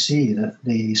 you see that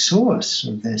the source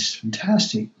of this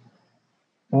fantastic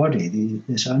body,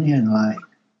 this onion-like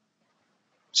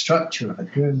structure of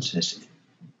appearances,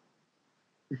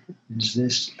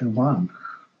 is the one.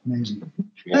 Amazing.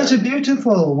 Yeah. That's a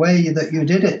beautiful way that you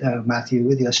did it, though, Matthew,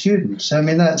 with your students. I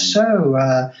mean, that's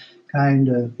so kind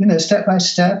of, step by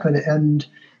step and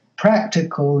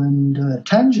practical and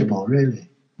tangible, really.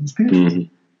 It's beautiful.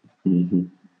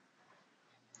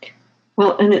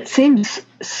 Well, and it seems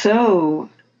so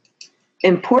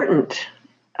important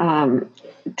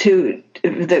to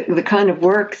the kind of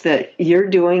work that you're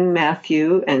doing,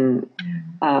 Matthew, and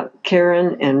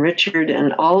Karen and Richard,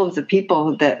 and all of the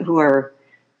people who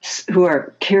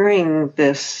are carrying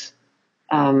this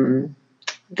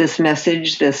this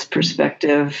message, this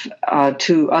perspective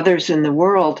to others in the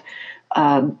world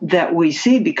that we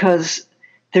see, because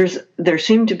there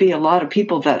seem to be a lot of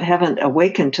people that haven't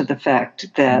awakened to the fact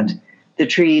that the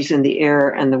trees and the air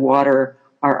and the water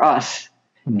are us,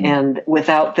 and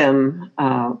without them,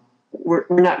 we're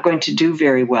not going to do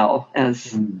very well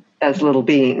as little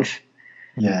beings.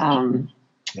 And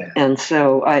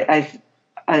so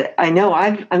I know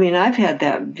I've had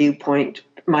that viewpoint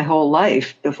my whole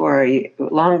life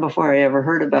long before I ever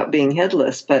heard about being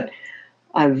headless, but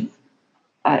I've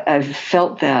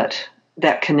felt that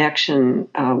connection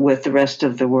with the rest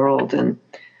of the world, and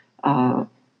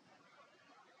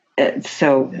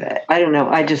so I don't know.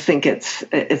 I just think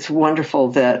it's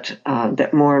wonderful that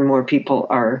more and more people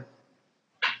are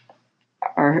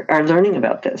learning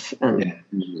about this. And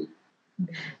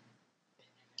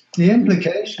the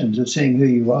implications of seeing who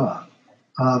you are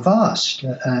vast,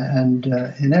 and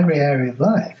in every area of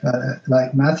life.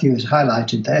 Like Matthew has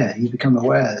highlighted there, you become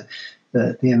aware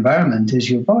that the environment is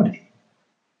your body.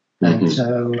 And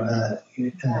so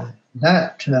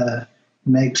that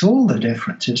makes all the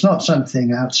difference. It's not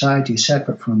something outside you,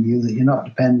 separate from you, that you're not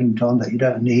dependent on, that you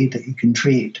don't need, that you can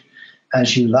treat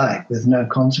as you like with no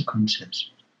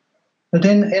consequences. But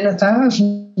in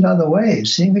 1,000 other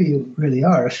ways, seeing who you really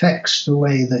are affects the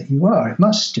way that you are. It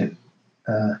must do.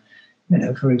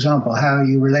 For example, how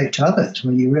you relate to others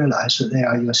when you realize that they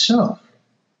are yourself,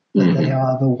 that they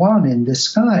are the one in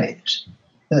disguise,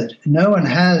 that no one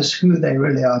has who they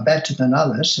really are better than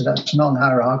others, so that's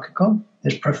non-hierarchical.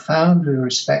 It's profoundly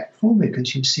respectful,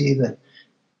 because you see that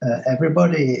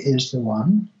everybody is the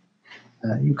one.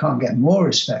 You can't get more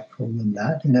respectful than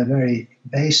that, in a very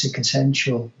basic,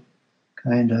 essential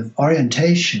kind of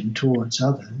orientation towards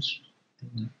others.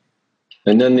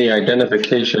 And then the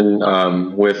identification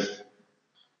with,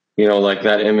 like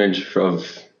that image of,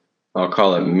 I'll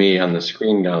call it me on the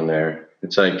screen down there.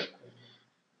 It's like,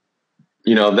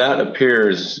 that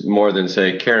appears more than,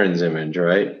 say, Karen's image,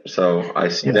 right? So I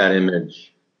see that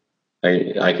image.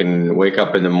 I can wake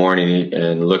up in the morning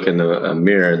and look in the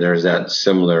mirror, and there's that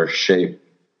similar shape,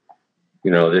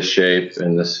 this shape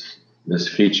and this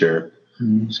feature.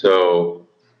 So,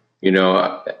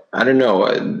 I don't know.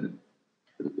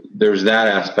 There's that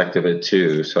aspect of it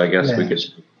too. So I guess we could,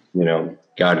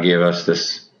 God gave us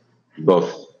this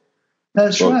both.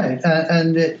 That's right,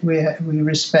 and we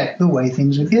respect the way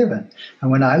things are given. And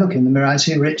when I look in the mirror, I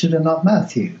see Richard and not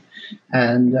Matthew.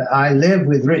 And I live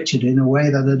with Richard in a way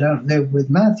that I don't live with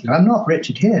Matthew. I'm not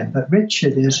Richard here, but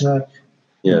Richard is I've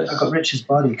got Richard's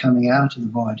body coming out of the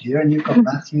void here, and you've got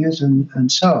Matthew's,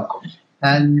 and so on.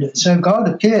 And so God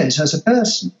appears as a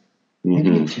person.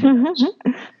 It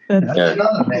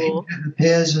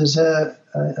appears as a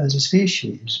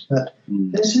species, but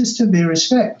this is to be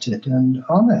respected and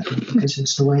honored, because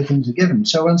it's the way things are given.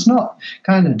 So one's not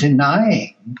kind of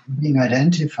denying being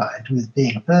identified with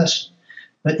being a person,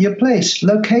 but your place,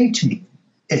 locating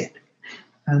it.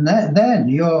 And then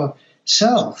your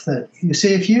self, that you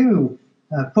see, if you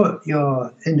put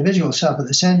your individual self at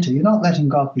the center, you're not letting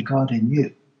God be God in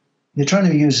you. You're trying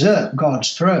to usurp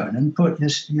God's throne and put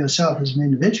yourself as an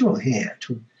individual here.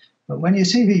 But when you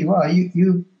see who you are,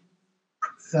 you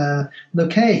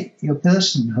locate your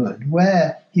personhood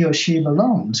where he or she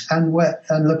belongs, and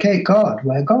locate God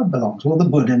where God belongs, or the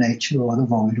Buddha nature, or the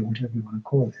void, or whatever you want to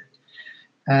call it.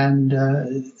 And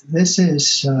this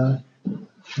is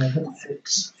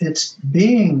it's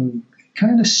being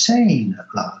kind of sane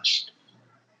at last,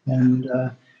 and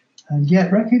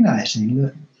yet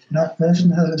recognizing that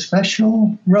person has a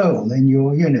special role in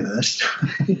your universe.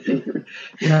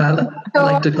 I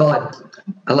like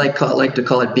to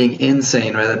call it being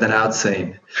insane rather than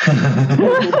outsane.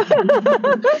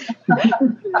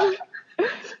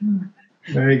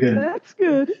 Very good. That's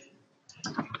good.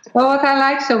 Well, what I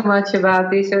like so much about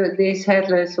this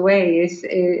headless way is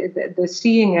the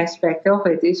seeing aspect of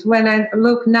it. Is when I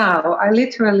look now, I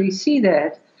literally see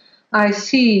that. I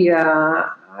see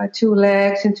 2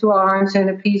 legs and 2 arms and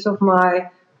a piece of my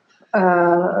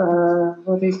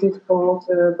what is it called,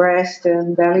 breast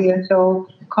and belly and so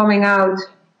coming out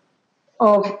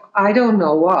of I don't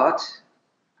know what,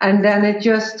 and then it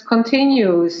just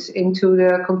continues into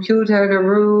the computer, the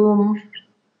room,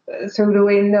 through the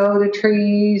window, the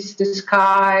trees, the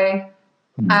sky,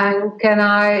 And can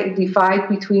I divide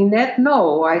between that?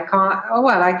 No, I can't. Oh,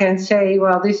 well, I can say,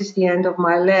 well, this is the end of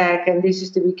my leg and this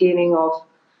is the beginning of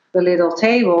the little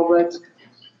table, but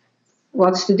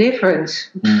what's the difference?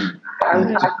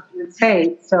 I can't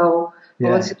say. So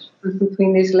what's the difference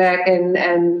between this leg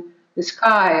and the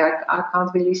sky? I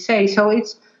can't really say. So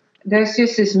there's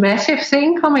just this massive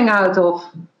thing coming out of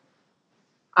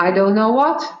I don't know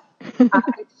what.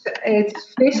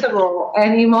 It's visible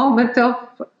any moment,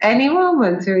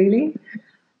 really.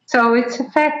 So it's a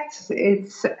fact.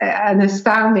 It's an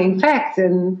astounding fact,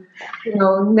 and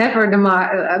never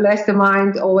lest the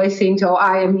mind always thinks, "Oh,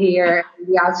 I am here, and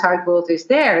the outside world is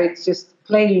there." It's just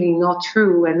plainly not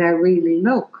true, and I really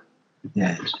look.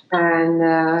 Yes. And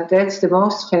that's the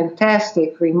most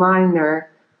fantastic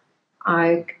reminder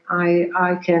I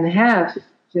can have.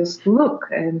 Just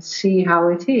look and see how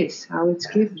it is, how it's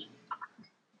given.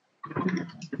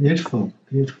 Beautiful,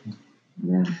 beautiful.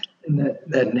 Yeah. And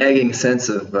that nagging sense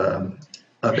of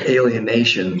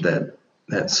alienation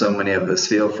that so many of us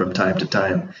feel from time to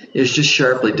time is just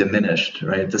sharply diminished,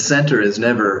 right? The center is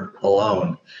never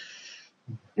alone.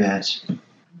 Yes.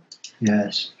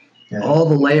 Yes. Yes. All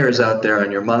the layers out there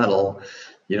on your model,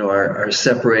 are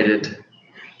separated,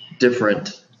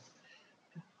 different,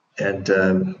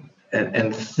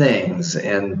 and things,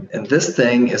 and this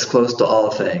thing is close to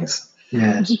all things.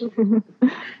 Yes.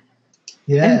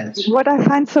 Yes. And what I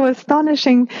find so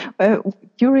astonishing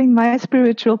during my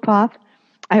spiritual path,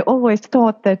 I always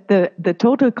thought that the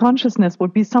total consciousness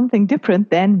would be something different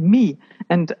than me,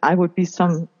 and I would be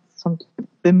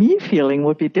the me feeling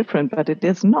would be different, but it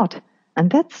is not, and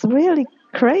that's really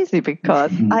crazy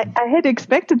because I had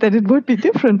expected that it would be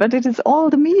different, but it is all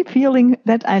the me feeling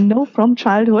that I know from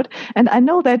childhood, and I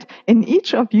know that in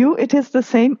each of you it is the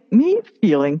same me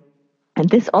feeling. And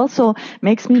this also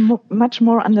makes me much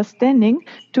more understanding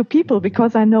to people,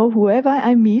 because I know whoever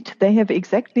I meet, they have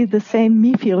exactly the same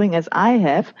me feeling as I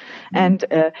have. And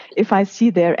if I see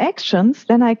their actions,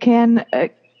 then I can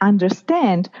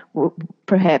understand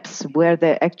perhaps where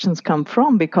their actions come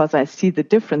from, because I see the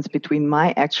difference between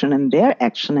my action and their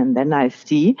action. And then I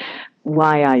see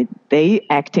why are they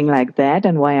acting like that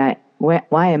and why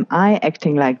am I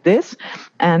acting like this?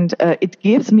 And it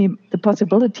gives me the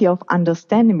possibility of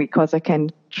understanding, because I can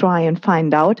try and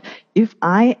find out if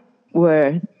I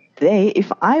was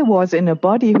in a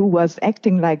body who was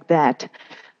acting like that,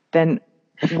 then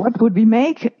what would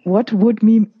make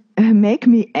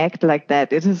me act like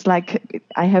that? It is like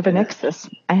I have access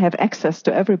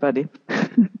to everybody.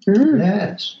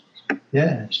 Yes.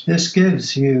 Yes. This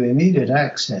gives you immediate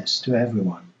access to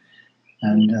everyone,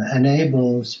 and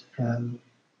enables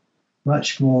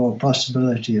much more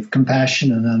possibility of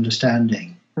compassion and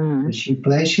understanding, as you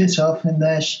place yourself in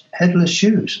their headless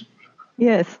shoes.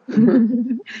 Yes.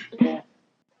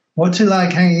 What's it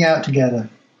like hanging out together?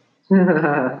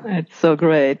 It's so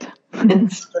great.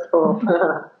 It's cool.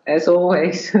 As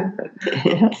always.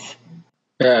 Yes.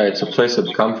 Yeah, it's a place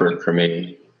of comfort for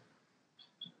me.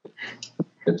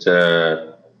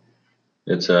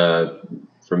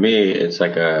 For me, it's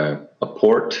like a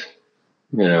port.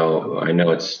 I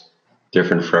know it's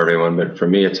different for everyone, but for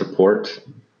me, it's a port.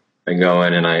 I go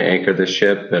in and I anchor the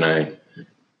ship, and I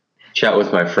chat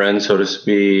with my friends, so to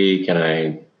speak, and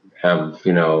I have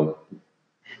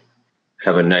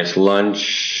a nice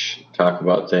lunch, talk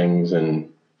about things,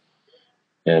 and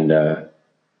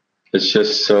it's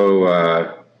just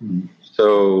so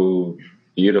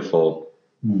beautiful.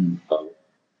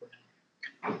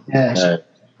 Yes.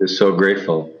 Just so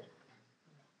grateful.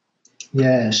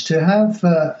 Yes, to have,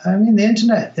 the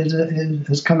internet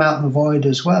has come out in the void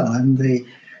as well, and the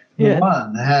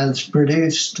one has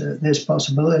produced this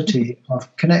possibility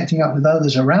of connecting up with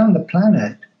others around the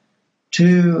planet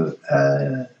to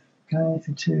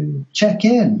check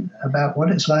in about what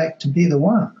it's like to be the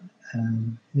one,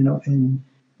 in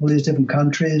all these different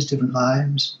countries, different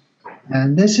lives.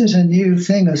 And this is a new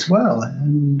thing as well,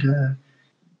 and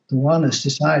the one has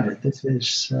decided this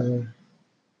is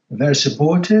very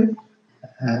supportive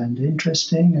and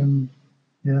interesting, and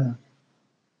yeah.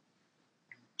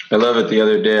 I love it. The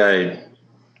other day,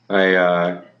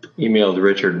 I emailed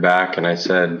Richard back, and I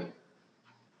said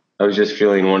I was just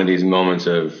feeling one of these moments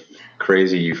of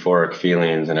crazy euphoric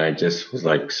feelings, and I just was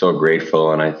like so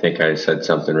grateful. And I think I said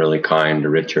something really kind to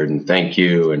Richard, and thank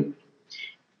you. And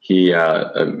he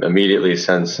immediately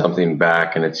sends something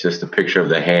back, and it's just a picture of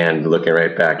the hand looking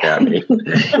right back at me.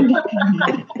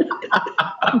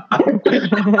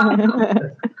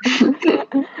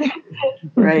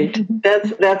 Right.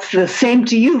 That's the same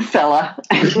to you, fella.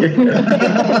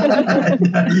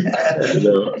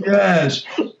 Yes.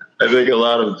 I think a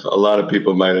lot of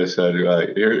people might have said,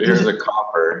 "Here's a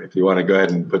coffer. If you want to go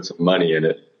ahead and put some money in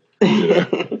it." You know?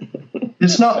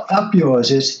 It's not up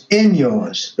yours; it's in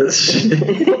yours.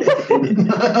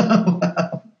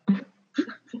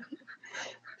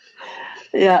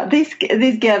 Yeah,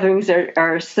 these gatherings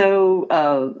are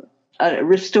so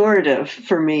restorative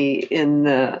for me in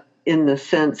the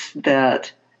sense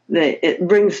that it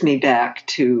brings me back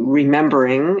to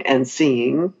remembering and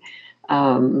seeing,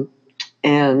 and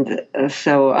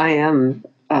so I am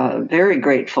very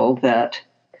grateful that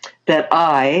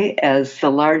I, as the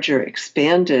larger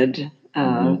expanded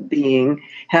being,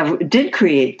 did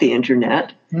create the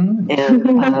internet and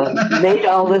made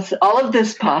all of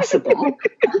this possible,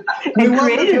 and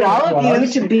created all of you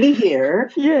to be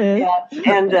here. Yeah.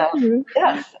 And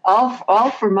yes,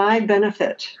 all for my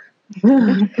benefit.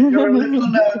 You're a little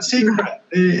known secret,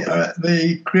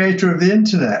 the creator of the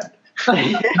internet.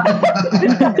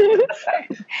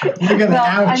 We're going to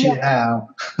out you now.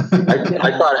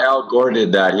 I thought Al Gore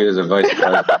did that. He was a vice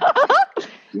president.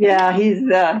 Yeah,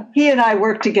 he and I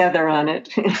work together on it.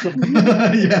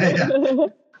 Yeah.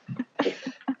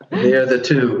 They are the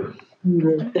two.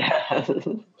 And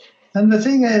the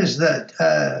thing is that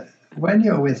when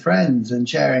you're with friends and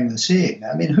sharing the seeing,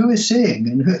 I mean, who is seeing?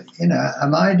 And who,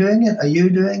 am I doing it? Are you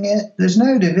doing it? There's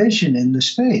no division in the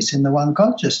space, in the one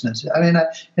consciousness. I mean,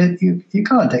 you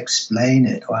can't explain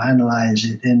it or analyze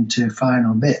it into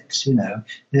final bits,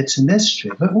 It's a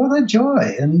mystery. But what a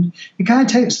joy. And it kind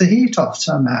of takes the heat off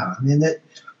somehow. I mean,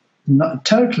 not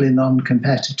totally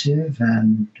non-competitive,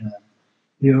 and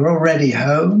you're already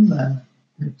home.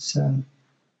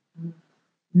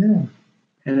 Yeah.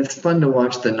 And it's fun to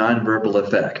watch the nonverbal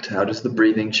effect. How does the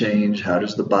breathing change? How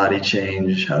does the body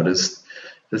change? How does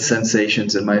the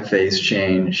sensations in my face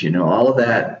change? All of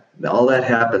that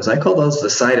happens. I call those the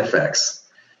side effects.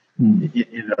 The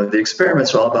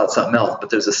experiments are all about something else, but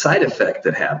there's a side effect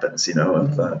that happens,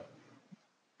 and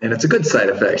it's a good side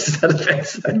effect. Side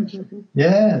effects.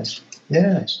 Yes.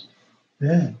 Yeah.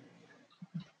 And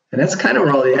that's kind of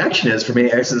where all the action is for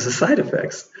me, actually, is the side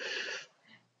effects.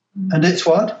 And it's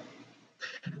what?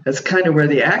 That's kind of where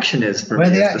the action is for me,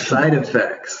 the side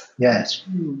effects. Yes.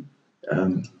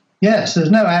 Yes,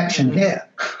 there's no action here,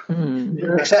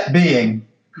 except being.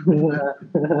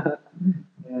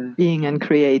 Being and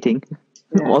creating,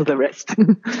 all the rest.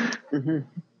 And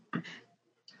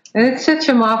it's such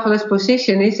a marvelous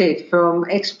position, is it? From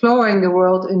exploring the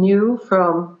world anew,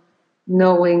 from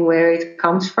knowing where it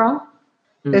comes from.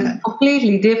 It's a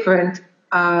completely different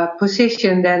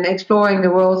position than exploring the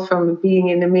world from being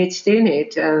in the midst in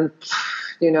it and,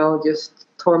 just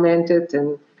tormented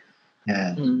and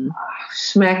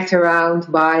smacked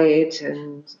around by it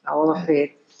and all of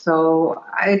it. So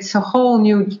it's a whole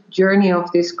new journey of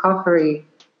discovery,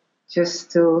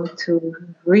 just to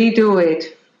redo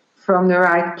it from the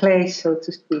right place, so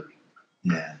to speak.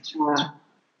 Yes.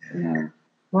 Yeah.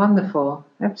 Wonderful.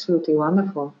 Absolutely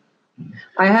wonderful.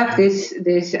 I have this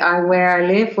where I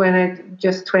live, when it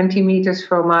just 20 meters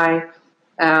from my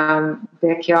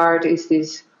backyard is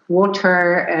this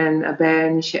water and a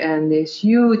bench and these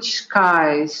huge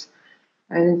skies,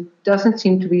 and it doesn't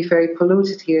seem to be very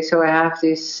polluted here. So I have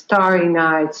these starry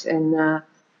nights, and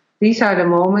these are the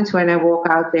moments when I walk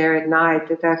out there at night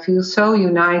that I feel so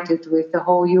united with the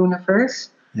whole universe.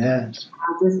 Yes.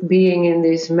 Just being in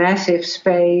this massive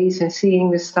space and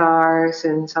seeing the stars,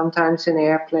 and sometimes an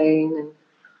airplane,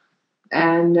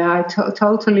 and I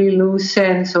totally lose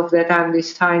sense of that I'm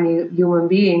this tiny human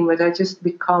being, but I just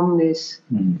become this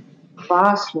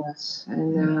vastness,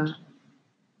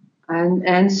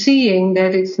 and seeing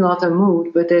that it's not a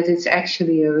mood, but that it's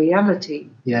actually a reality.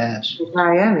 Yes. That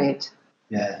I am it.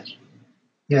 Yes.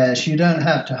 Yes, you don't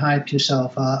have to hype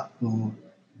yourself up, or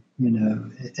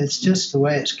it's just the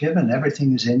way it's given.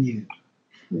 Everything is in you.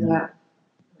 Yeah.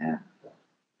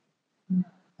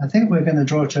 I think we're going to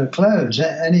draw to a close.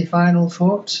 Any final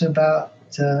thoughts about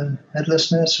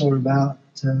headlessness or about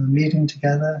meeting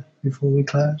together before we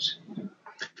close?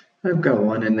 I've got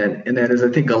one, and that is,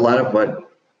 I think a lot of what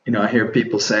I hear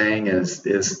people saying is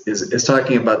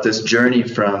talking about this journey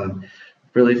from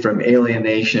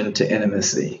alienation to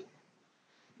intimacy.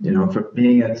 From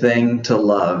being a thing to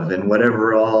love, and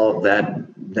whatever all that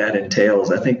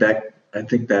entails. I think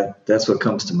that's what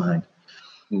comes to mind.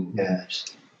 Yes,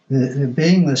 the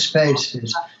being the space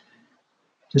is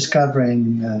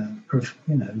discovering,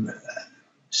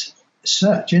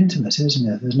 such intimacy,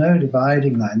 isn't it? There's no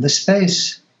dividing line. The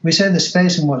space, we say the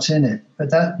space and what's in it,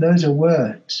 but those are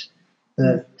words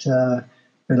that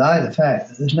belie the fact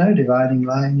that there's no dividing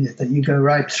line, that you go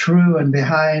right through and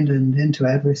behind and into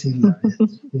everything.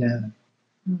 Yeah.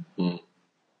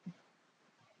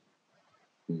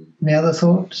 Any other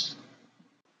thoughts?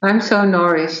 I'm so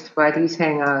nourished by these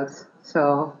hangouts.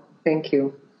 So thank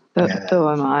you. So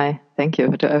am I. Thank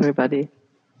you to everybody.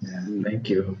 Yeah. Thank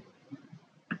you.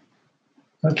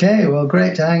 Okay, well,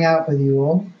 great to hang out with you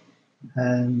all.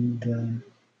 And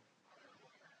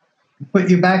put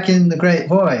you back in the great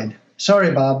void.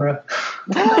 Sorry, Barbara.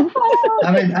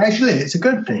 I mean, actually, it's a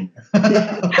good thing.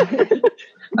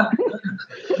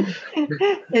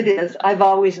 It is. I've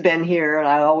always been here, and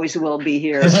I always will be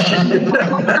here.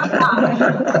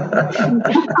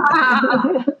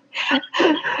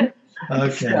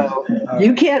 Okay. So,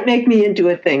 you can't make me into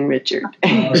a thing, Richard.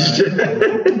 All right.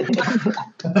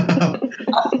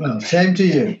 Well, same to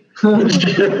you. And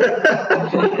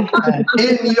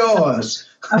in yours.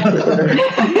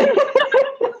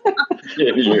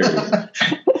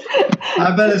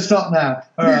 I better stop now.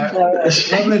 All right.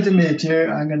 Lovely to meet you.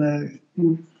 I'm going to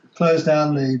close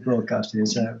down the broadcast here.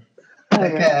 So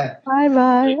take care.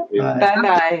 Bye-bye.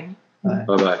 Bye-bye. Bye.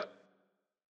 Bye-bye.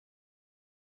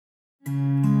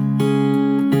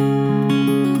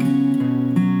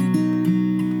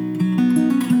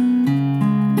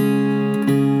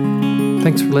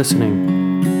 Thanks for listening.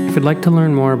 If you'd like to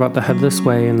learn more about the Headless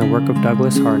Way and the work of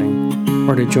Douglas Harding,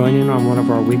 or to join in on one of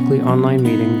our weekly online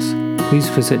meetings, please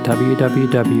visit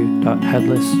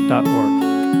www.headless.org.